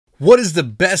What is the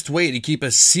best way to keep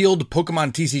a sealed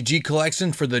Pokemon TCG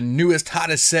collection for the newest,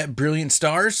 hottest set, Brilliant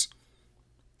Stars?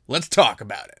 Let's talk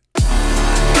about it.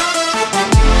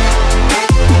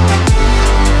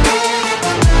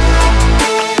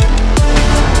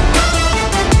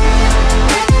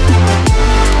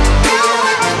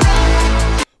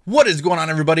 What is going on,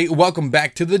 everybody? Welcome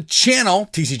back to the channel,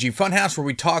 TCG Funhouse, where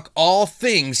we talk all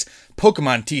things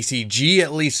Pokemon TCG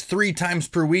at least 3 times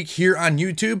per week here on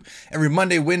YouTube, every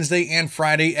Monday, Wednesday, and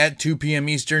Friday at 2 p.m.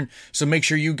 Eastern. So make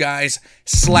sure you guys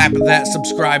slap that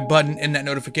subscribe button and that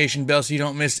notification bell so you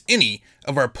don't miss any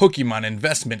of our Pokemon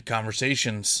investment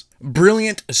conversations.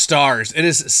 Brilliant Stars. It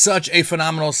is such a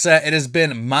phenomenal set. It has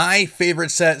been my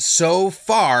favorite set so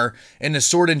far in the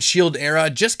Sword and Shield era,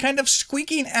 just kind of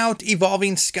squeaking out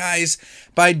Evolving Skies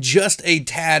by just a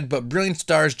tad, but Brilliant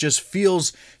Stars just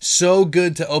feels so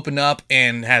good to open up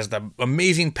and has the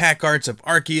amazing pack arts of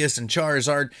Arceus and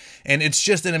Charizard, and it's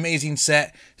just an amazing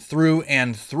set through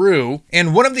and through.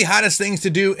 And one of the hottest things to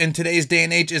do in today's day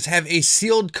and age is have a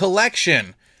sealed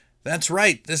collection. That's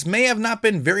right, this may have not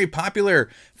been very popular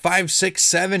 5, 6,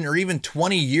 7, or even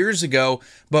 20 years ago,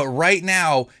 but right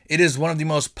now it is one of the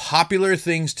most popular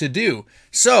things to do.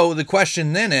 So the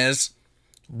question then is,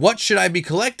 what should I be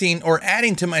collecting or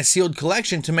adding to my sealed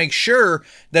collection to make sure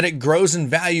that it grows in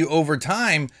value over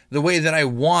time the way that I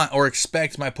want or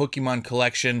expect my Pokemon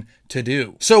collection to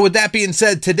do? So with that being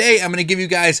said, today I'm going to give you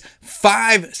guys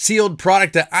 5 sealed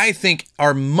products that I think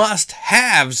are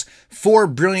must-haves for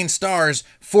Brilliant Stars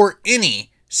for any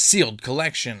sealed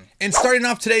collection. And starting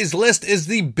off today's list is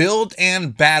the Build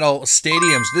and Battle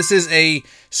Stadiums. This is a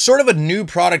sort of a new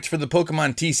product for the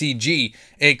Pokemon TCG.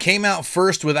 It came out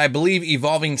first with, I believe,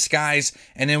 Evolving Skies,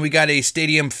 and then we got a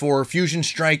stadium for Fusion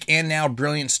Strike and now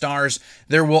Brilliant Stars.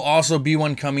 There will also be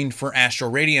one coming for Astral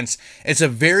Radiance. It's a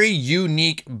very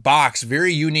unique box,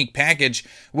 very unique package,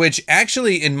 which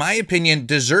actually, in my opinion,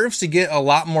 deserves to get a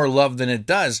lot more love than it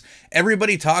does.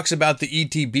 Everybody talks about the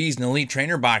ETBs and Elite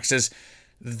Trainer boxes.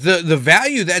 The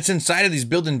value that's inside of these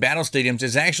Build and Battle Stadiums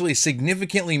is actually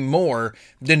significantly more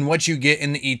than what you get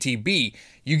in the ETB.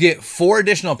 You get 4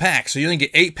 additional packs, so you only get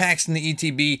 8 packs in the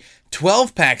ETB,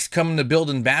 12 packs come in the Build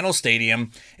and Battle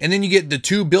Stadium, and then you get the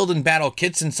 2 Build and Battle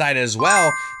kits inside as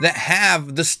well that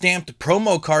have the stamped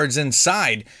promo cards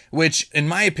inside, which in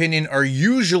my opinion are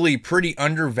usually pretty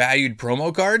undervalued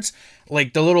promo cards.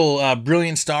 Like the little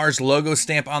Brilliant Stars logo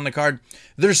stamp on the card.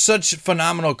 They're such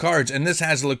phenomenal cards, and this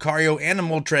has Lucario and a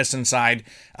Moltres inside,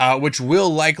 which will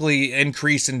likely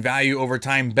increase in value over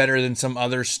time better than some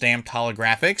other stamped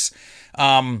holographics.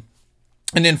 And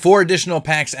then 4 additional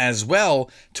packs as well,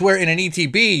 to where in an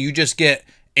ETB you just get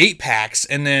 8 packs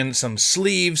and then some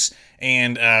sleeves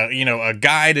and you know, a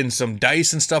guide and some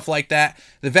dice and stuff like that.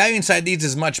 The value inside these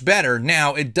is much better.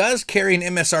 Now, it does carry an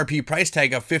MSRP price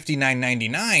tag of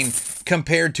 $59.99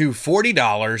 compared to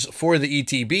 $40 for the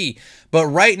ETB. But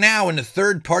right now in the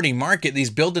third-party market, these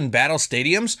Build and Battle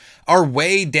Stadiums are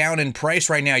way down in price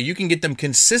right now. You can get them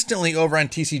consistently over on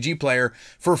TCG Player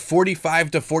for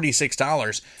 $45 to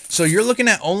 $46. So you're looking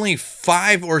at only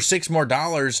 $5 or $6 more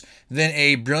than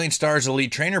a Brilliant Stars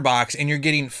Elite Trainer box, and you're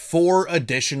getting 4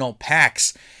 additional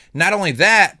packs. Not only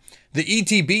that, the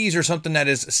ETBs are something that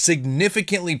is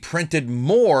significantly printed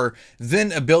more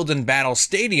than a Build and Battle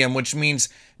Stadium, which means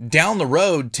down the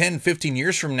road, 10, 15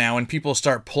 years from now, when people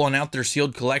start pulling out their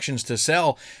sealed collections to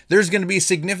sell, there's going to be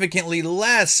significantly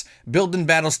less Build and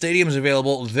Battle Stadiums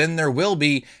available than there will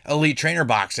be Elite Trainer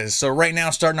boxes. So right now,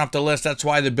 starting off the list, that's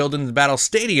why the Build and Battle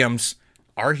Stadiums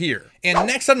are here. And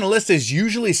next on the list is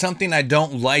usually something I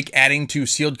don't like adding to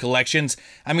sealed collections.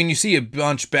 I mean, you see a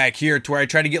bunch back here to where I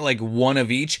try to get like 1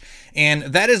 of each, and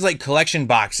that is like collection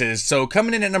boxes. So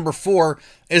coming in at number 4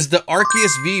 is the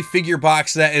Arceus V figure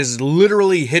box that is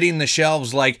literally hitting the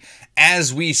shelves like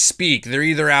as we speak. They're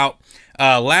either out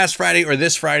last Friday or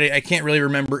this Friday. I can't really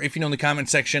remember. If you know in the comment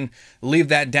section, leave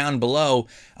that down below.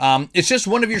 It's just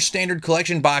one of your standard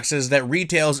collection boxes that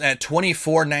retails at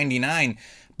 $24.99.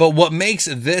 But what makes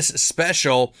this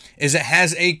special is it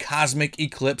has a Cosmic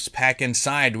Eclipse pack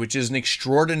inside, which is an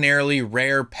extraordinarily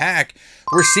rare pack.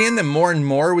 We're seeing them more and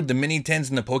more with the Mini 10s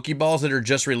and the Pokeballs that are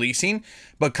just releasing,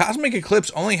 but Cosmic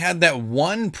Eclipse only had that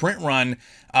 1 print run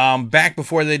back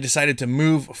before they decided to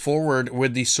move forward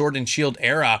with the Sword and Shield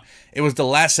era. It was the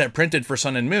last set printed for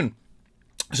Sun and Moon.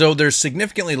 So there's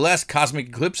significantly less Cosmic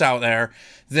Eclipse out there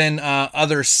than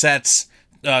other sets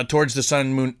towards the Sun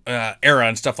and Moon era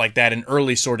and stuff like that in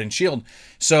early Sword and Shield.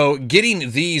 So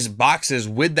getting these boxes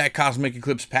with that Cosmic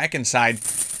Eclipse pack inside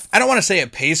I don't want to say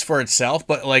it pays for itself,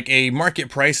 but like a market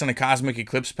price on a Cosmic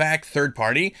Eclipse pack, third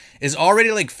party, is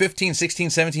already like $15, $16,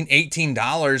 $17,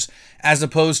 $18, as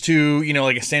opposed to, you know,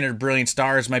 like a standard Brilliant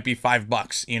Stars might be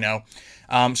 $5, you know.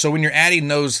 So when you're adding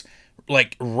those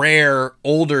like rare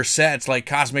older sets like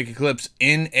Cosmic Eclipse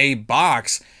in a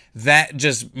box, that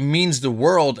just means the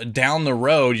world. Down the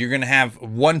road, you're going to have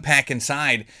one pack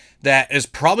inside that is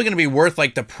probably going to be worth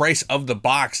like the price of the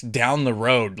box down the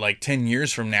road, like 10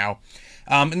 years from now.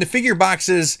 And the figure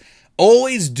boxes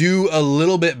always do a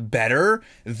little bit better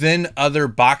than other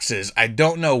boxes. I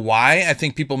don't know why. I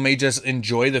think people may just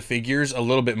enjoy the figures a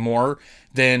little bit more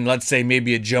than, let's say,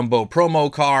 maybe a jumbo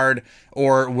promo card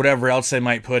or whatever else they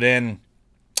might put in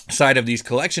side of these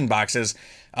collection boxes.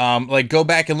 Like, go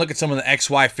back and look at some of the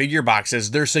XY figure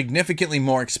boxes. They're significantly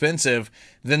more expensive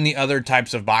than the other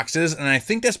types of boxes, and I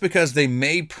think that's because they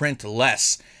may print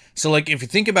less. So, like, if you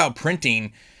think about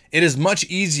printing, it is much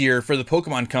easier for the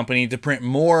Pokemon Company to print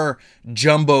more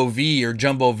Jumbo V or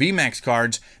Jumbo VMAX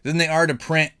cards than they are to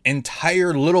print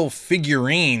entire little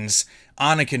figurines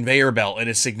on a conveyor belt. It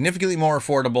is significantly more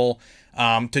affordable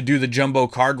to do the jumbo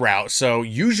card route. So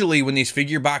usually when these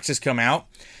figure boxes come out,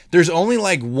 there's only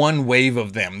like one wave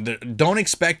of them. Don't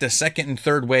expect a second and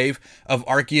third wave of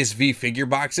Arceus V figure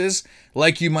boxes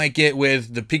like you might get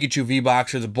with the Pikachu V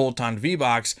box or the Bolton V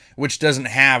box, which doesn't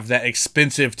have that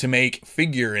expensive to make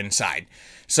figure inside.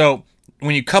 So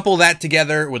when you couple that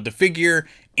together with the figure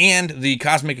and the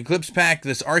Cosmic Eclipse pack,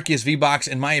 this Arceus V box,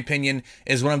 in my opinion,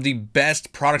 is one of the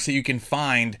best products that you can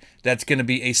find that's going to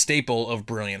be a staple of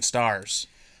Brilliant Stars.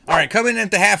 All right, coming in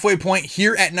at the halfway point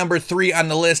here at number 3 on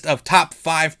the list of top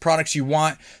 5 products you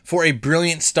want for a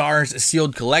Brilliant Stars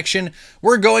sealed collection,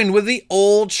 we're going with the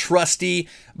old trusty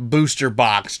booster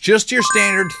box. Just your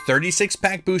standard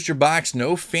 36-pack booster box,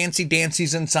 no fancy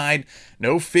dancies inside,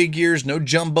 no figures, no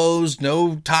jumbos,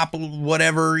 no top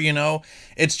whatever, you know.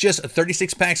 It's just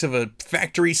 36 packs of a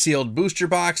factory sealed booster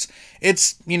box.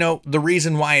 It's, you know, the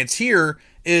reason why it's here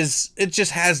is it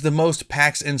just has the most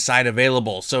packs inside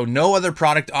available. So no other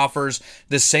product offers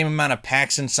the same amount of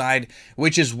packs inside,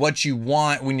 which is what you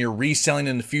want when you're reselling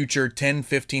in the future, 10,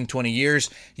 15, 20 years.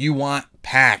 You want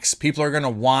packs. People are going to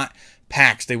want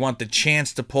packs. They want the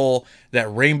chance to pull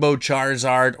that Rainbow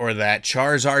Charizard or that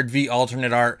Charizard V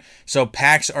alternate art. So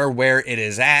packs are where it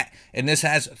is at, and this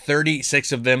has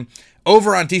 36 of them.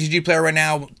 Over on TCG Player right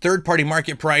now, third-party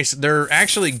market price, they're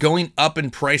actually going up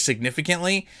in price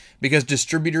significantly because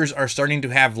distributors are starting to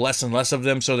have less and less of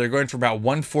them, so they're going for about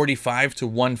 $145 to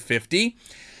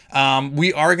 $150.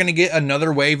 We are going to get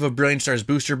another wave of Brilliant Stars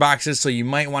booster boxes, so you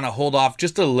might want to hold off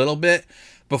just a little bit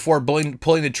before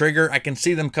pulling the trigger. I can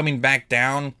see them coming back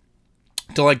down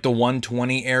to like the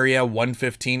 120 area,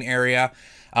 115 area.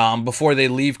 Before they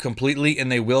leave completely,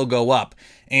 and they will go up.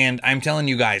 And I'm telling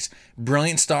you guys,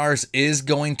 Brilliant Stars is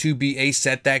going to be a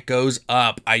set that goes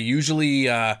up. I usually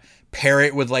pair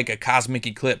it with like a Cosmic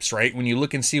Eclipse, right? When you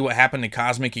look and see what happened to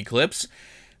Cosmic Eclipse,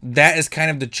 that is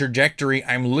kind of the trajectory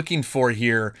I'm looking for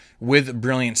here with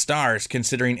Brilliant Stars,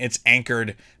 considering it's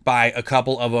anchored by a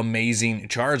couple of amazing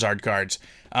Charizard cards.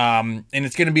 And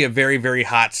it's going to be a very, very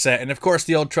hot set. And of course,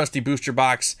 the old trusty booster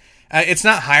box, it's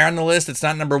not higher on the list. It's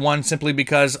not number 1 simply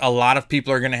because a lot of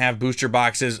people are going to have booster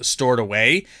boxes stored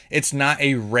away. It's not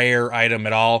a rare item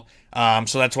at all.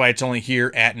 So that's why it's only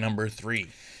here at number 3.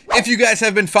 If you guys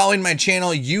have been following my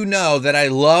channel, you know that I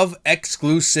love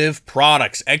exclusive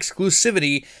products.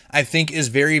 Exclusivity, I think, is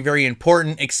very, very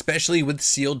important, especially with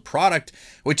sealed product,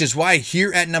 which is why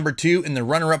here at number 2 in the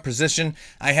runner-up position,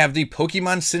 I have the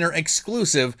Pokemon Center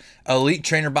exclusive Elite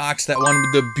Trainer box, that one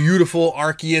with the beautiful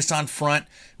Arceus on front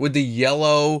with the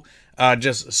yellow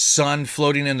just sun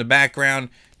floating in the background.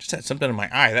 Just had something in my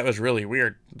eye. That was really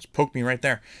weird. Just poked me right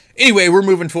there. Anyway, we're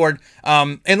moving forward.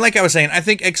 And like I was saying, I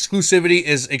think exclusivity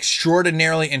is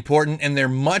extraordinarily important, and they're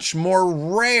much more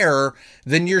rare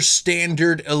than your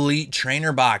standard Elite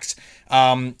Trainer box.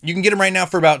 You can get them right now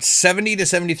for about $70 to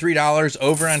 $73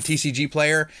 over on TCG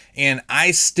Player, and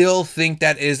I still think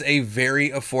that is a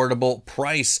very affordable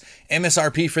price.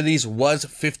 MSRP for these was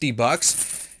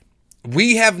 $50.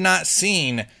 We have not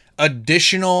seen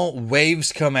additional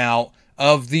waves come out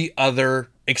of the other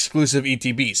exclusive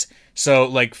ETBs. So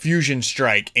like Fusion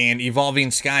Strike and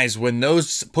Evolving Skies, when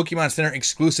those Pokemon Center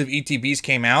exclusive ETBs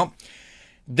came out,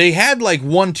 they had like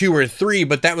 1, 2, or 3,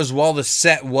 but that was while the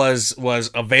set was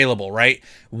available, right?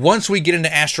 Once we get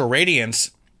into Astral Radiance,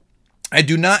 I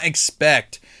do not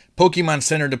expect Pokemon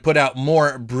Center to put out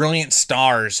more Brilliant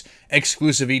Stars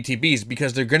exclusive ETBs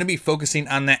because they're going to be focusing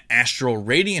on that Astral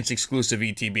Radiance exclusive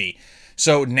ETB.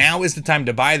 So now is the time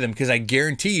to buy them, because I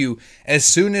guarantee you, as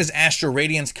soon as Astral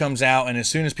Radiance comes out and as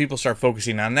soon as people start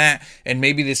focusing on that, and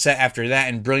maybe the set after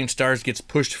that and Brilliant Stars gets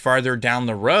pushed farther down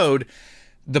the road,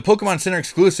 the Pokemon Center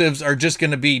exclusives are just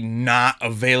going to be not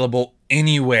available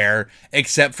anywhere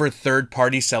except for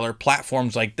third-party seller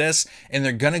platforms like this, and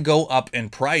they're going to go up in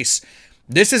price.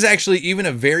 This is actually even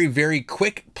a very, very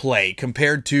quick play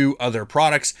compared to other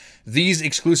products. These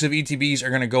exclusive ETBs are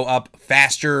going to go up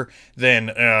faster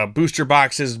than booster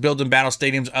boxes, build and battle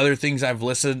stadiums, other things I've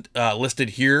listed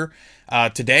here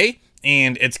today.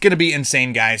 And it's going to be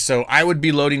insane, guys. So I would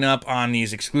be loading up on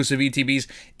these exclusive ETBs,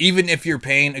 even if you're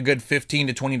paying a good $15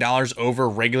 to $20 over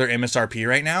regular MSRP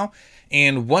right now.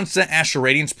 And once the Astral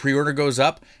Radiance pre-order goes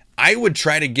up, I would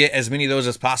try to get as many of those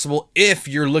as possible if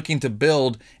you're looking to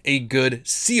build a good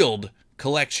sealed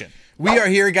collection. We are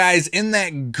here, guys, in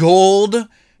that gold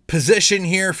position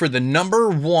here for the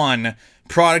 #1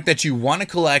 product that you want to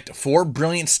collect for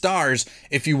Brilliant Stars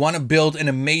if you want to build an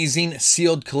amazing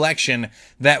sealed collection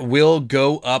that will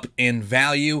go up in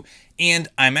value. And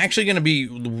I'm actually going to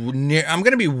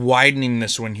be widening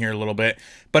this one here a little bit,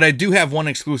 but I do have one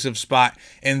exclusive spot,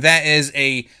 and that is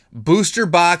a booster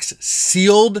box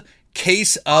sealed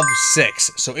case of 6.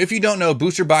 So if you don't know,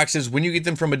 booster boxes, when you get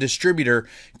them from a distributor,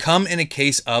 come in a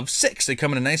case of 6. They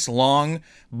come in a nice long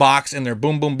box, and they're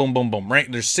boom, boom, boom, boom, boom,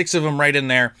 right? There's 6 of them right in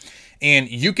there.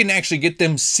 And you can actually get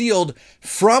them sealed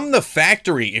from the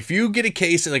factory. If you get a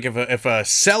case, like if a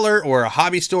seller or a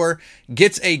hobby store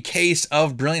gets a case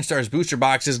of Brilliant Stars booster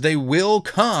boxes, they will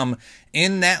come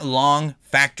in that long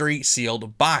factory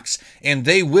sealed box, and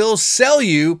they will sell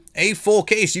you a full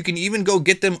case. You can even go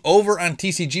get them over on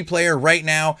TCG Player right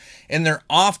now, and they're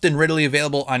often readily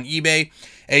available on eBay.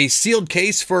 A sealed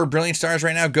case for Brilliant Stars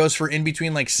right now goes for in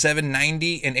between like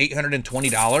 $790 and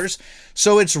 $820.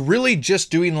 So it's really just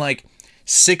doing like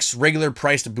 6 regular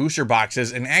priced booster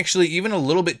boxes, and actually even a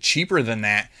little bit cheaper than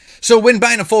that. So when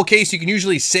buying a full case, you can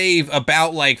usually save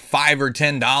about like $5 or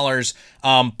 $10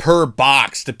 per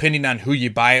box, depending on who you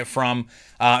buy it from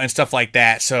and stuff like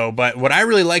that. So, but what I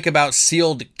really like about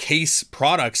sealed case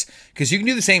products, because you can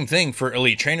do the same thing for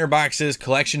Elite Trainer boxes,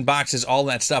 collection boxes, all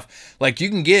that stuff. Like you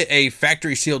can get a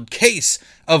factory sealed case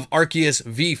of Arceus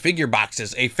V figure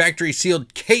boxes, a factory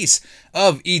sealed case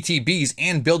of ETBs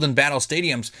and build and battle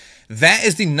stadiums. That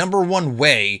is the #1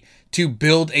 way to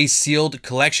build a sealed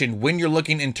collection when you're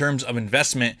looking in terms of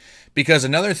investment, because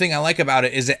another thing I like about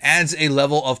it is it adds a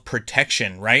level of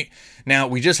protection, right? Now,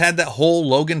 we just had that whole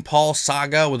Logan Paul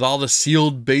saga with all the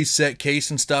sealed base set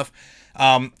case and stuff.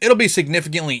 It'll be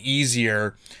significantly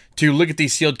easier to look at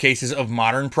these sealed cases of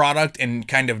modern product and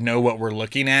kind of know what we're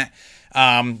looking at.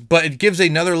 But it gives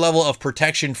another level of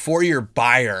protection for your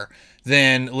buyer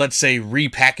than, let's say,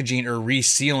 repackaging or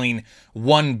resealing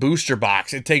one booster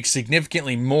box. It takes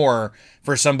significantly more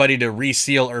for somebody to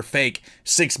reseal or fake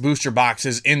 6 booster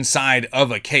boxes inside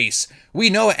of a case. We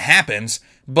know it happens,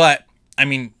 but I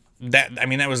mean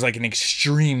that was like an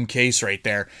extreme case right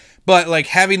there. But like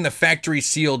having the factory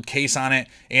sealed case on it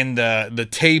and the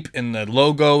tape and the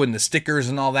logo and the stickers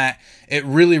and all that, it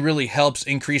really, really helps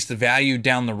increase the value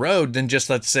down the road than just,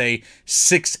 let's say,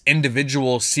 6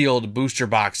 individual sealed booster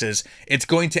boxes. It's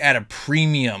going to add a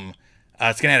premium.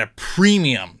 It's going to add a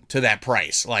premium to that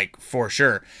price, like for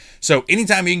sure. So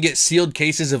anytime you can get sealed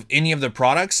cases of any of the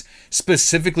products,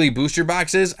 specifically booster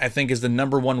boxes, I think is the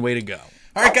 #1 way to go.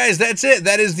 All right, guys, that's it.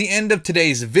 That is the end of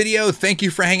today's video. Thank you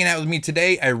for hanging out with me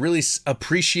today. I really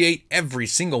appreciate every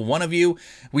single one of you.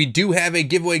 We do have a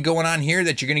giveaway going on here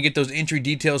that you're going to get those entry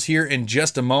details here in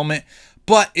just a moment.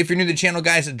 But if you're new to the channel,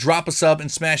 guys, drop a sub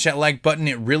and smash that like button.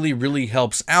 It really, really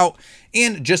helps out.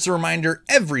 And just a reminder,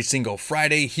 every single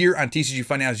Friday here on TCG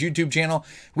Funhouse YouTube channel,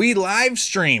 we live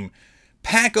stream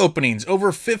pack openings,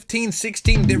 over 15,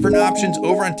 16 different options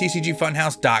over on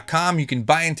TCGFunhouse.com. You can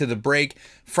buy into the break.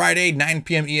 Friday, 9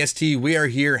 p.m. EST. We are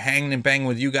here hanging and banging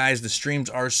with you guys. The streams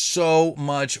are so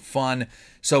much fun.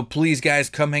 So please,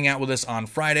 guys, come hang out with us on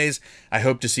Fridays. I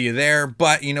hope to see you there.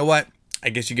 But you know what? I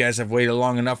guess you guys have waited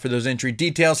long enough for those entry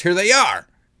details. Here they are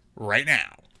right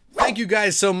now. Thank you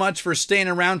guys so much for staying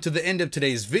around to the end of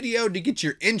today's video to get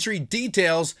your entry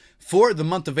details for the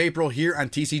month of April here on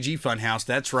TCG Funhouse.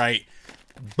 That's right.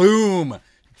 Boom.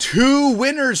 2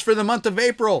 winners for the month of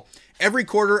April. Every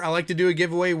quarter, I like to do a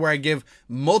giveaway where I give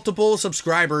multiple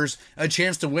subscribers a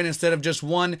chance to win instead of just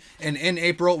one. And in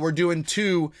April, we're doing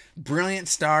 2 Brilliant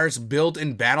Stars build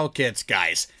and battle kits,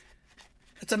 guys.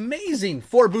 That's amazing.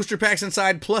 4 booster packs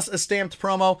inside, plus a stamped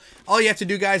promo. All you have to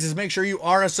do, guys, is make sure you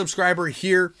are a subscriber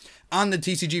here on the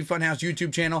TCG Funhouse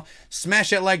YouTube channel.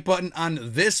 Smash that like button on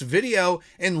this video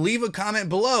and leave a comment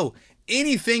below.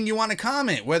 anything you want to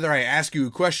comment, whether I ask you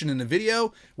a question in the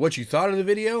video, what you thought of the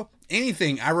video,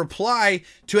 anything. I reply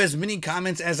to as many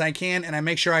comments as I can, and I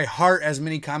make sure I heart as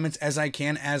many comments as I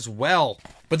can as well.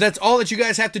 But that's all that you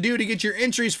guys have to do to get your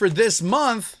entries for this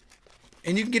month,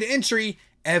 and you can get an entry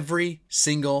every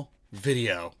single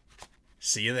video.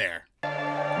 See you there.